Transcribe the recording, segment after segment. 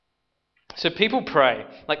So people pray.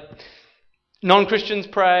 Like, non-Christians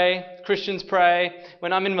pray, Christians pray.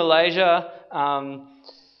 When I'm in Malaysia,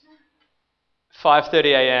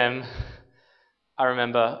 5:30 a.m., I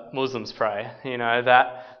remember Muslims pray. You know,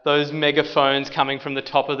 that those megaphones coming from the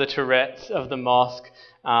top of the turrets of the mosque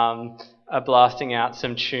are blasting out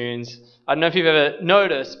some tunes. I don't know if you've ever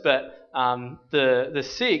noticed, but the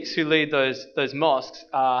Sikhs who lead those mosques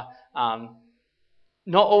are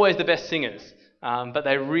not always the best singers. But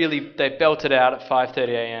they belt it out at 5:30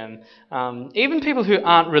 a.m. Even people who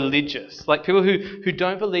aren't religious, like people who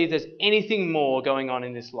don't believe there's anything more going on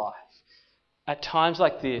in this life, at times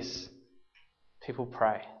like this, people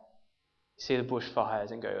pray. You see the bushfires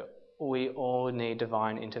and go, we all need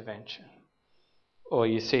divine intervention. Or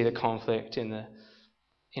you see the conflict in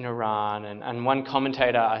Iran, and one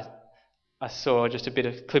commentator I saw just a bit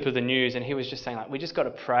of clip of the news, and he was just saying, like, we just got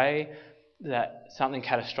to pray that something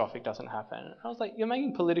catastrophic doesn't happen. And I was like, you're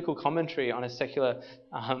making political commentary on a secular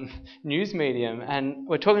news medium, and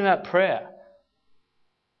we're talking about prayer.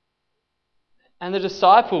 And the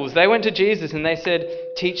disciples, they went to Jesus and they said,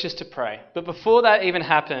 teach us to pray. But before that even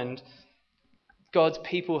happened, God's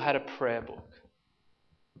people had a prayer book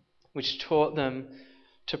which taught them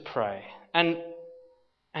to pray. And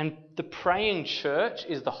the praying church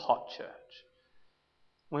is the hot church.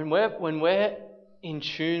 When we're in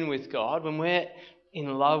tune with God, when we're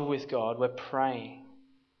in love with God, we're praying.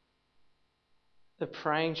 The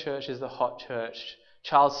praying church is the hot church.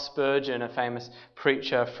 Charles Spurgeon, a famous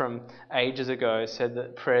preacher from ages ago, said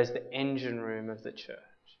that prayer is the engine room of the church.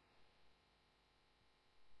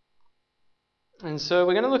 And so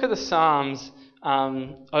we're going to look at the Psalms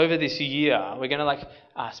over this year. We're going to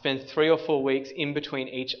spend 3 or 4 weeks in between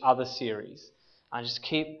each other series. I just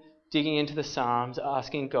keep digging into the Psalms,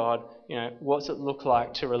 asking God, what's it look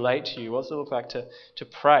like to relate to you? What's it look like to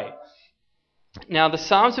pray? Now, the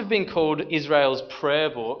Psalms have been called Israel's prayer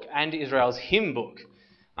book and Israel's hymn book,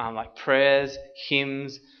 like prayers,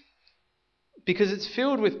 hymns, because it's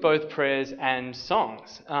filled with both prayers and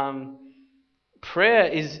songs. Prayer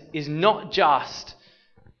is not just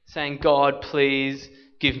saying, God, please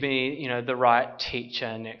give me, the right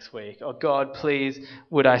teacher next week, or God, please,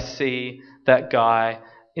 would I see that guy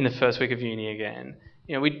in the first week of uni again?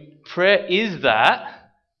 Prayer is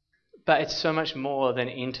that, but it's so much more than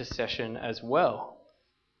intercession as well.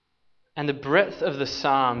 And the breadth of the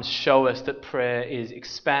Psalms show us that prayer is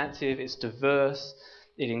expansive, it's diverse,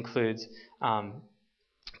 it includes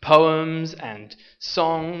poems and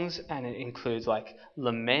songs, and it includes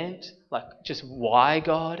lament, just why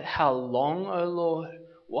God? How long, O Lord?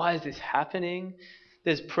 Why is this happening?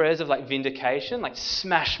 There's prayers of vindication,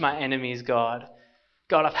 smash my enemies, God.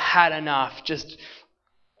 God, I've had enough, just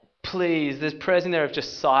please. There's prayers in there of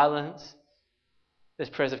just silence. There's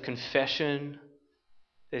prayers of confession.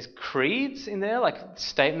 There's creeds in there,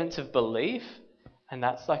 statements of belief, and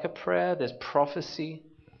that's like a prayer. There's prophecy.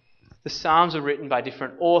 The Psalms are written by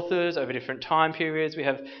different authors over different time periods. We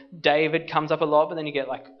have David comes up a lot, but then you get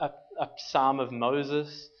a Psalm of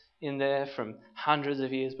Moses in there from hundreds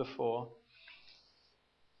of years before.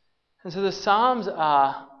 And so the Psalms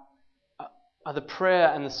are the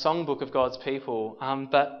prayer and the songbook of God's people,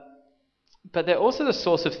 but they're also the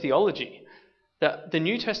source of theology. The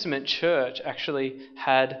New Testament church actually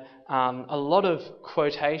had a lot of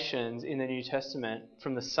quotations in the New Testament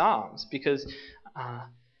from the Psalms, because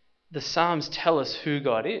the Psalms tell us who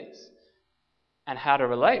God is and how to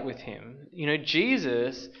relate with him.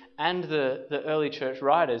 Jesus and the early church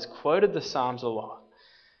writers quoted the Psalms a lot.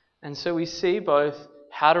 And so we see both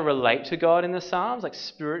how to relate to God in the Psalms, like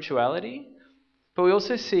spirituality, but we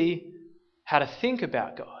also see how to think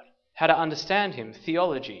about God, how to understand him,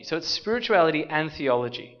 theology. So it's spirituality and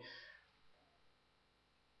theology.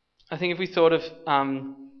 I think if we thought of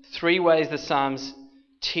 3 ways the Psalms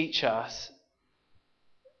teach us,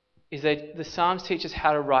 is that the Psalms teach us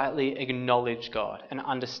how to rightly acknowledge God and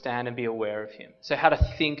understand and be aware of him. So how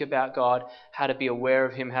to think about God, how to be aware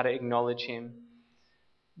of him, how to acknowledge him.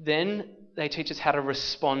 Then they teach us how to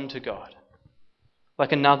respond to God.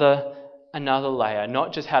 Like another layer,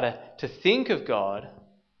 not just how to think of God,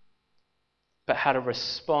 but how to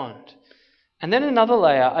respond. And then another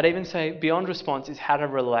layer, I'd even say beyond response, is how to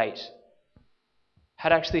relate. How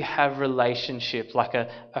to actually have relationship, like a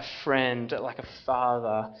friend, like a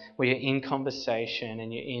father, where you're in conversation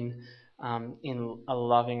and you're in a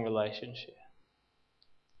loving relationship.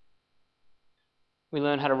 We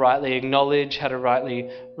learn how to rightly acknowledge, how to rightly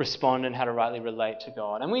respond, and how to rightly relate to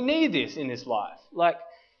God. And we need this in this life.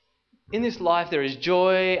 In this life there is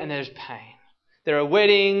joy and there's pain. There are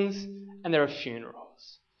weddings and there are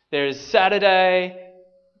funerals. There is Saturday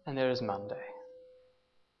and there is Monday.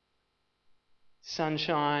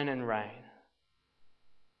 sunshine and rain.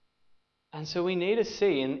 And so we need to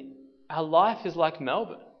see, and our life is like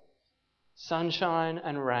Melbourne. Sunshine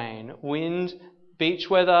and rain, wind, beach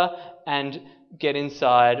weather, and get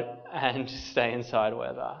inside and stay inside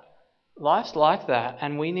weather. Life's like that,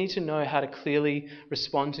 and we need to know how to clearly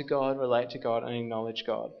respond to God, relate to God, and acknowledge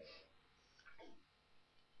God.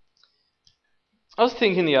 I was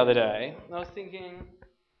thinking the other day,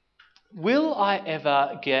 will I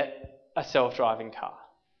ever get a self-driving car?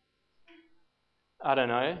 I don't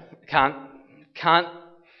know.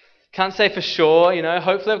 Can't say for sure,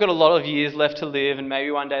 Hopefully I've got a lot of years left to live, and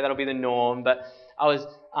maybe one day that'll be the norm. But I was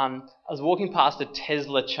walking past a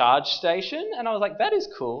Tesla charge station, and I was like, that is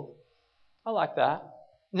cool. I like that.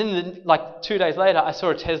 And then 2 days later, I saw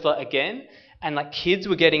a Tesla again, and kids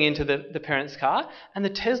were getting into the parents' car, and the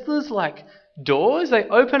Tesla's doors, they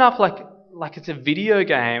open up like it's a video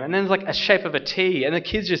game, and then there's a shape of a T, and the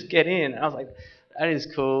kids just get in. And I was like, that is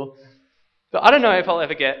cool. But I don't know if I'll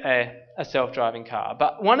ever get a self-driving car.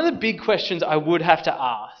 But one of the big questions I would have to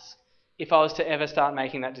ask if I was to ever start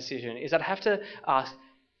making that decision is I'd have to ask,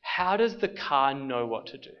 how does the car know what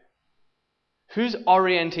to do? Who's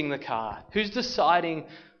orienting the car? Who's deciding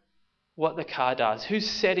what the car does? Who's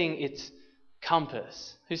setting its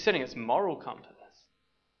compass? Who's setting its moral compass?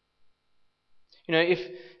 If,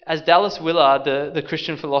 as Dallas Willard, the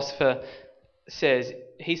Christian philosopher, says,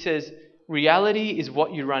 he says, reality is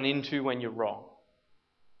what you run into when you're wrong.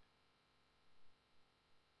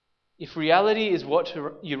 If reality is what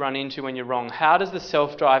you run into when you're wrong, how does the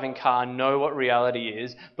self-driving car know what reality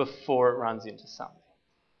is before it runs into something?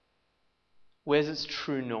 Where's its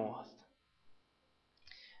true north?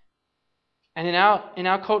 And in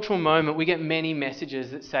our cultural moment, we get many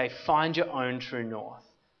messages that say, find your own true north.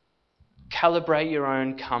 Calibrate your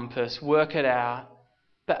own compass, work it out.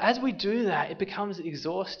 But as we do that, it becomes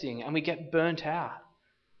exhausting and we get burnt out.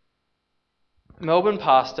 Melbourne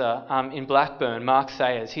pastor in Blackburn, Mark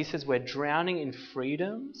Sayers, he says we're drowning in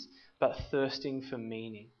freedoms but thirsting for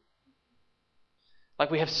meaning.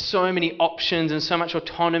 We have so many options and so much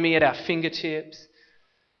autonomy at our fingertips,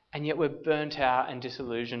 and yet we're burnt out and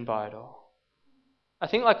disillusioned by it all. I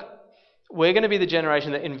think we're going to be the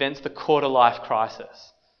generation that invents the quarter-life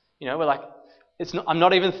crisis. We're I'm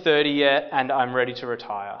not even 30 yet and I'm ready to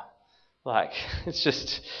retire.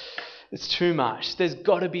 It's too much. There's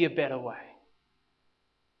got to be a better way.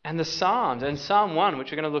 And the Psalms, and Psalm 1,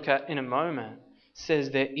 which we're going to look at in a moment, says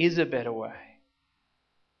there is a better way.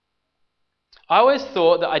 I always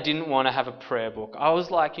thought that I didn't want to have a prayer book. I was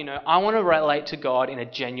I want to relate to God in a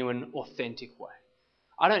genuine, authentic way.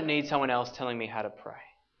 I don't need someone else telling me how to pray.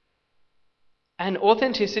 And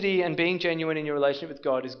authenticity and being genuine in your relationship with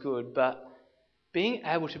God is good, but being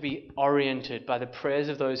able to be oriented by the prayers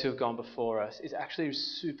of those who have gone before us is actually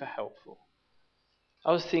super helpful.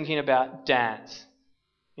 I was thinking about dance.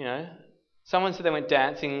 Someone said they went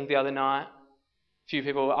dancing the other night. A few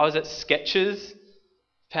people. I was at Skechers.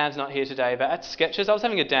 Pam's not here today, but at Skechers, I was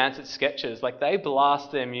having a dance at Skechers. They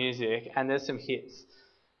blast their music and there's some hits.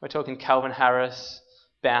 We're talking Calvin Harris,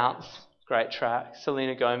 Bounce, great track,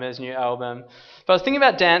 Selena Gomez, new album. But I was thinking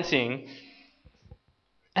about dancing,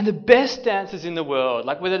 and the best dancers in the world,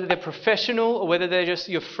 whether they're professional or whether they're just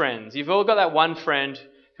your friends, you've all got that one friend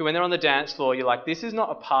who when they're on the dance floor, you're like, this is not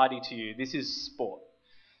a party to you, this is sport.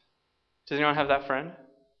 Does anyone have that friend?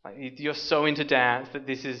 You're so into dance that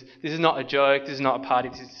this is not a joke, this is not a party,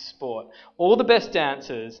 this is sport. All the best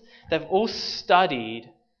dancers, they've all studied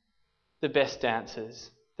the best dancers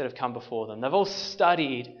that have come before them. They've all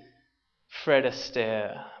studied Fred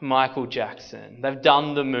Astaire, Michael Jackson. They've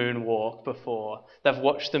done the moonwalk before. They've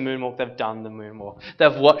watched the moonwalk, they've done the moonwalk.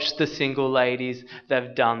 They've watched the single ladies,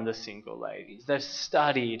 they've done the single ladies. They've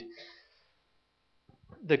studied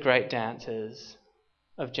the great dancers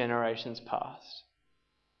of generations past.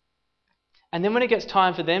 And then when it gets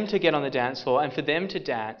time for them to get on the dance floor and for them to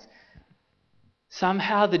dance,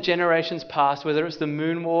 somehow the generations past, whether it's the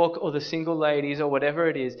moonwalk or the single ladies or whatever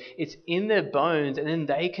it is, it's in their bones, and then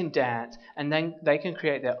they can dance and then they can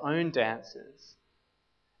create their own dances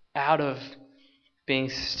out of being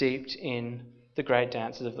steeped in the great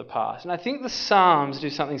dances of the past. And I think the Psalms do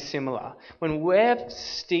something similar. When we're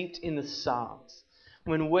steeped in the Psalms,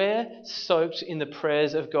 when we're soaked in the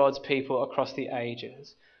prayers of God's people across the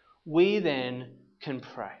ages, we then can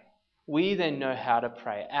pray. We then know how to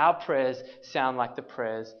pray. Our prayers sound like the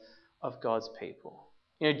prayers of God's people.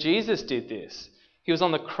 Jesus did this. He was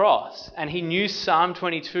on the cross and he knew Psalm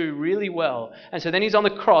 22 really well. And so then he's on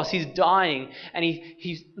the cross, he's dying, and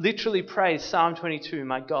he literally prays Psalm 22,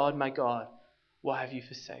 my God, why have you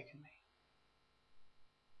forsaken me?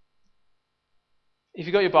 If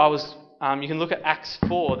you've got your Bibles You can look at Acts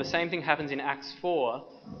 4. The same thing happens in Acts 4.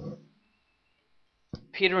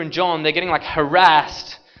 Peter and John, they're getting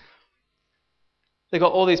harassed. They've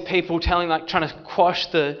got all these people trying to quash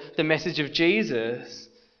the message of Jesus.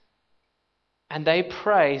 And they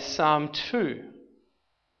pray Psalm 2.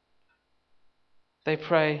 They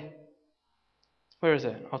pray, where is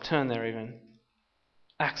it? I'll turn there even.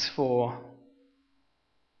 Acts 4.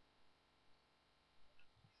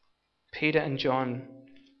 Peter and John,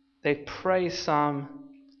 they pray Psalm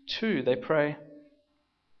 2. They pray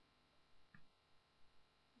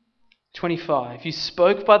 25. You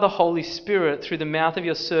spoke by the Holy Spirit through the mouth of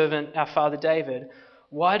your servant, our father David.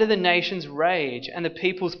 Why do the nations rage and the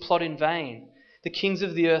peoples plot in vain? The kings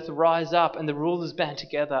of the earth rise up and the rulers band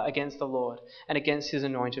together against the Lord and against his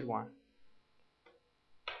anointed one.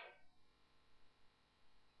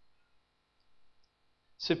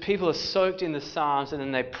 So people are soaked in the Psalms and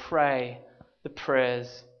then they pray the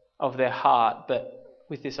prayers of their heart, but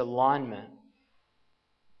with this alignment.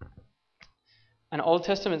 An Old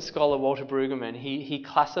Testament scholar, Walter Brueggemann, he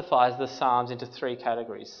classifies the Psalms into 3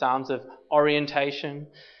 categories. Psalms of orientation,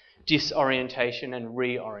 disorientation, and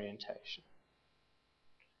reorientation.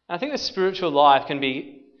 And I think the spiritual life can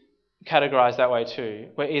be categorized that way too.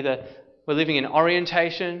 We're living in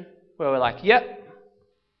orientation, where we're yep,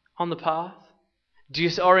 on the path.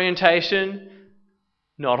 Disorientation,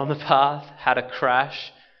 not on the path, had a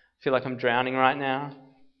crash, feel like I'm drowning right now.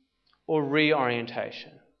 Or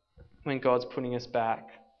reorientation, when God's putting us back,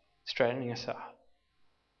 straightening us up.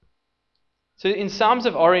 So in Psalms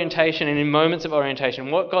of orientation and in moments of orientation,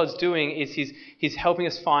 what God's doing is He's helping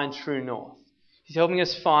us find true north. He's helping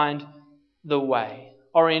us find the way,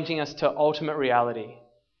 orienting us to ultimate reality.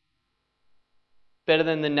 Better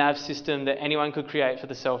than the nav system that anyone could create for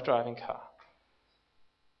the self-driving car.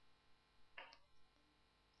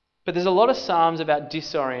 But there's a lot of Psalms about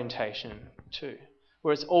disorientation too,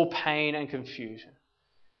 where it's all pain and confusion.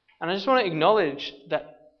 And I just want to acknowledge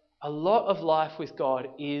that a lot of life with God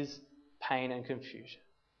is pain and confusion.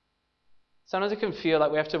 Sometimes it can feel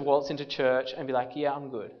like we have to waltz into church and be yeah,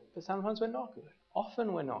 I'm good. But sometimes we're not good.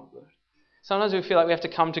 Often we're not good. Sometimes we feel like we have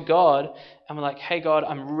to come to God and we're hey God,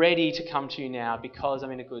 I'm ready to come to you now because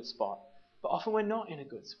I'm in a good spot. But often we're not in a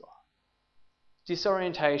good spot.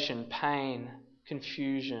 Disorientation, pain,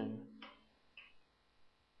 confusion.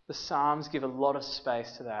 The Psalms give a lot of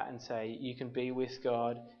space to that and say you can be with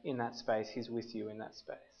God in that space. He's with you in that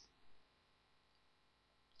space.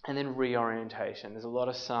 And then reorientation. There's a lot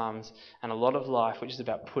of Psalms and a lot of life which is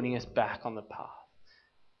about putting us back on the path.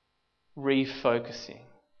 Refocusing,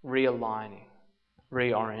 realigning,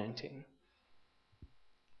 reorienting.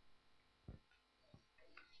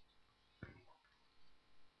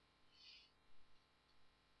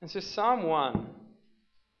 And so Psalm 1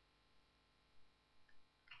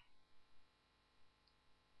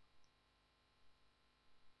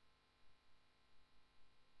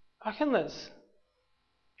 I've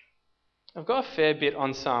got a fair bit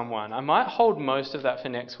on Psalm 1. I might hold most of that for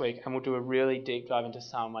next week and we'll do a really deep dive into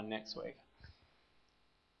Psalm 1 next week.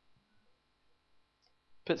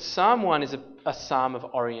 But Psalm 1 is a psalm of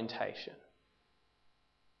orientation.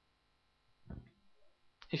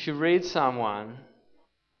 If you read Psalm 1,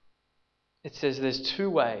 it says there's 2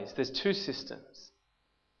 ways, there's 2 systems.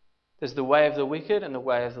 There's the way of the wicked and the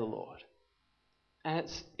way of the Lord. And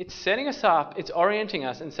it's setting us up, it's orienting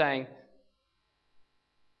us and saying,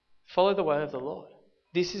 follow the way of the Lord.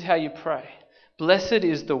 This is how you pray. Blessed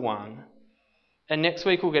is the one. And next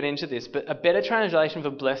week we'll get into this, but a better translation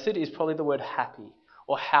for blessed is probably the word happy,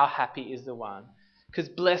 or how happy is the one. Because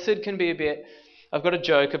blessed can be a bit, I've got a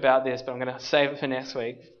joke about this, but I'm going to save it for next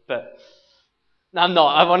week. But no, I'm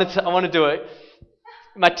not. I want to do it.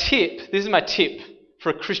 This is my tip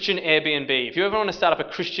for a Christian Airbnb. If you ever want to start up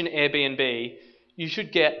a Christian Airbnb, you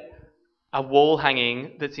should get a wall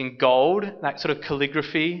hanging that's in gold, that sort of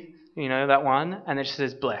calligraphy, that one, and it just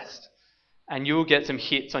says blessed. And you'll get some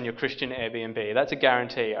hits on your Christian Airbnb. That's a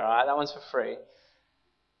guarantee, all right? That one's for free.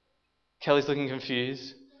 Kelly's looking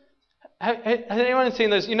confused. Has anyone seen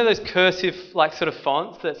those, those cursive sort of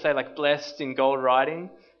fonts that say blessed in gold writing?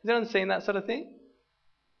 Has anyone seen that sort of thing?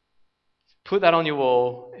 Put that on your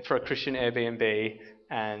wall for a Christian Airbnb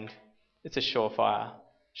and it's a surefire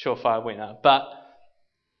winner. But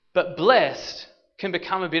blessed can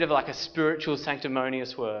become a bit of a spiritual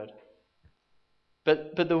sanctimonious word.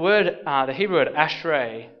 But the word, the Hebrew word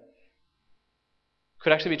ashrei,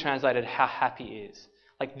 could actually be translated how happy is.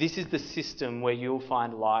 This is the system where you'll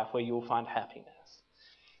find life, where you'll find happiness.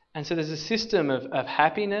 And so there's a system of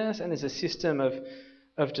happiness and there's a system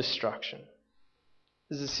of destruction.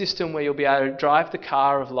 There's a system where you'll be able to drive the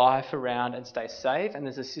car of life around and stay safe, and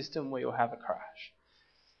there's a system where you'll have a crash.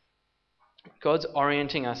 God's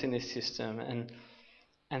orienting us in this system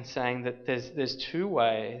and saying that there's two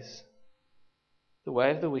ways, the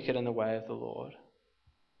way of the wicked and the way of the Lord.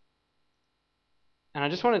 And I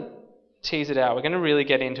just want to tease it out. We're going to really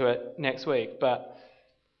get into it next week, but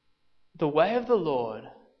the way of the Lord,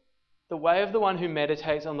 the way of the one who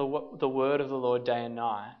meditates on the word of the Lord day and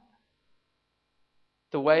night,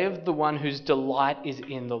 the way of the one whose delight is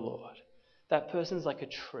in the Lord, that person's like a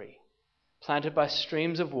tree planted by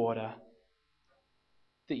streams of water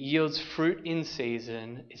that yields fruit in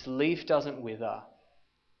season, its leaf doesn't wither,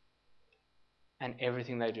 and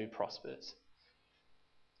everything they do prospers.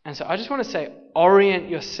 And so I just want to say, orient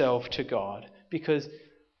yourself to God, because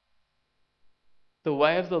the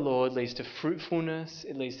way of the Lord leads to fruitfulness,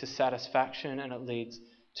 it leads to satisfaction, and it leads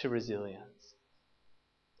to resilience.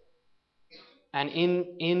 And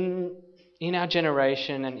in our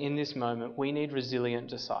generation and in this moment, we need resilient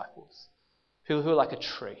disciples, people who are like a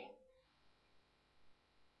tree.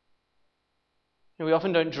 And we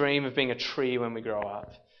often don't dream of being a tree when we grow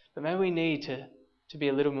up, but maybe we need to be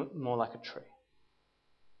a little more like a tree.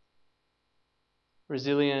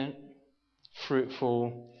 Resilient,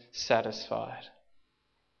 fruitful, satisfied.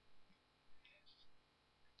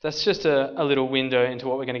 That's just a little window into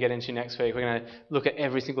what we're going to get into next week. We're going to look at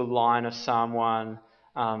every single line of Psalm 1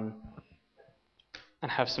 and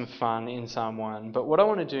have some fun in Psalm 1. But what I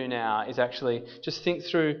want to do now is actually just think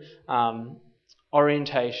through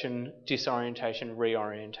orientation, disorientation,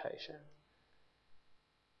 reorientation.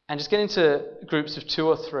 And just get into groups of 2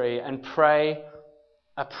 or 3 and pray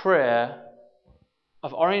a prayer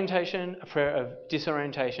of orientation, a prayer of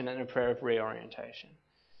disorientation, and a prayer of reorientation.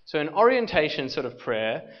 So an orientation sort of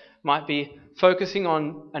prayer might be focusing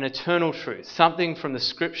on an eternal truth, something from the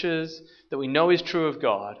scriptures that we know is true of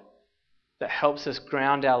God, that helps us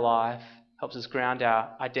ground our life, helps us ground our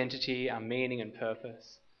identity, our meaning and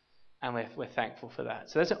purpose. And we're thankful for that.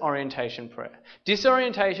 So that's an orientation prayer.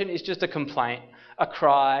 Disorientation is just a complaint, a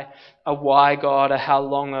cry, a why God, a how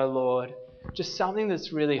long, O Lord. Just something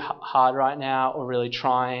that's really hard right now, or really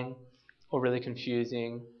trying, or really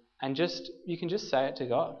confusing. And you can just say it to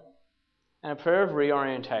God. And a prayer of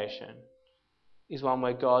reorientation is one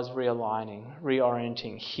where God's realigning,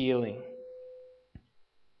 reorienting, healing,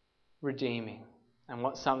 redeeming. And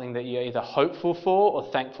what's something that you're either hopeful for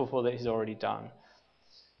or thankful for that He's already done.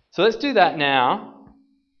 So let's do that now.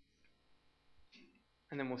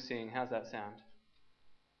 And then we'll sing. How's that sound?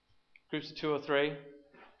 Groups of 2 or 3.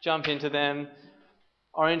 Jump into them.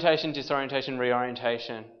 Orientation, disorientation,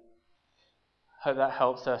 reorientation. Hope that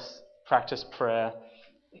helps us practice prayer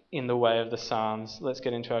in the way of the Psalms. Let's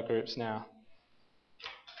get into our groups now.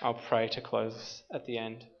 I'll pray to close at the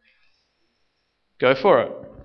end. Go for it.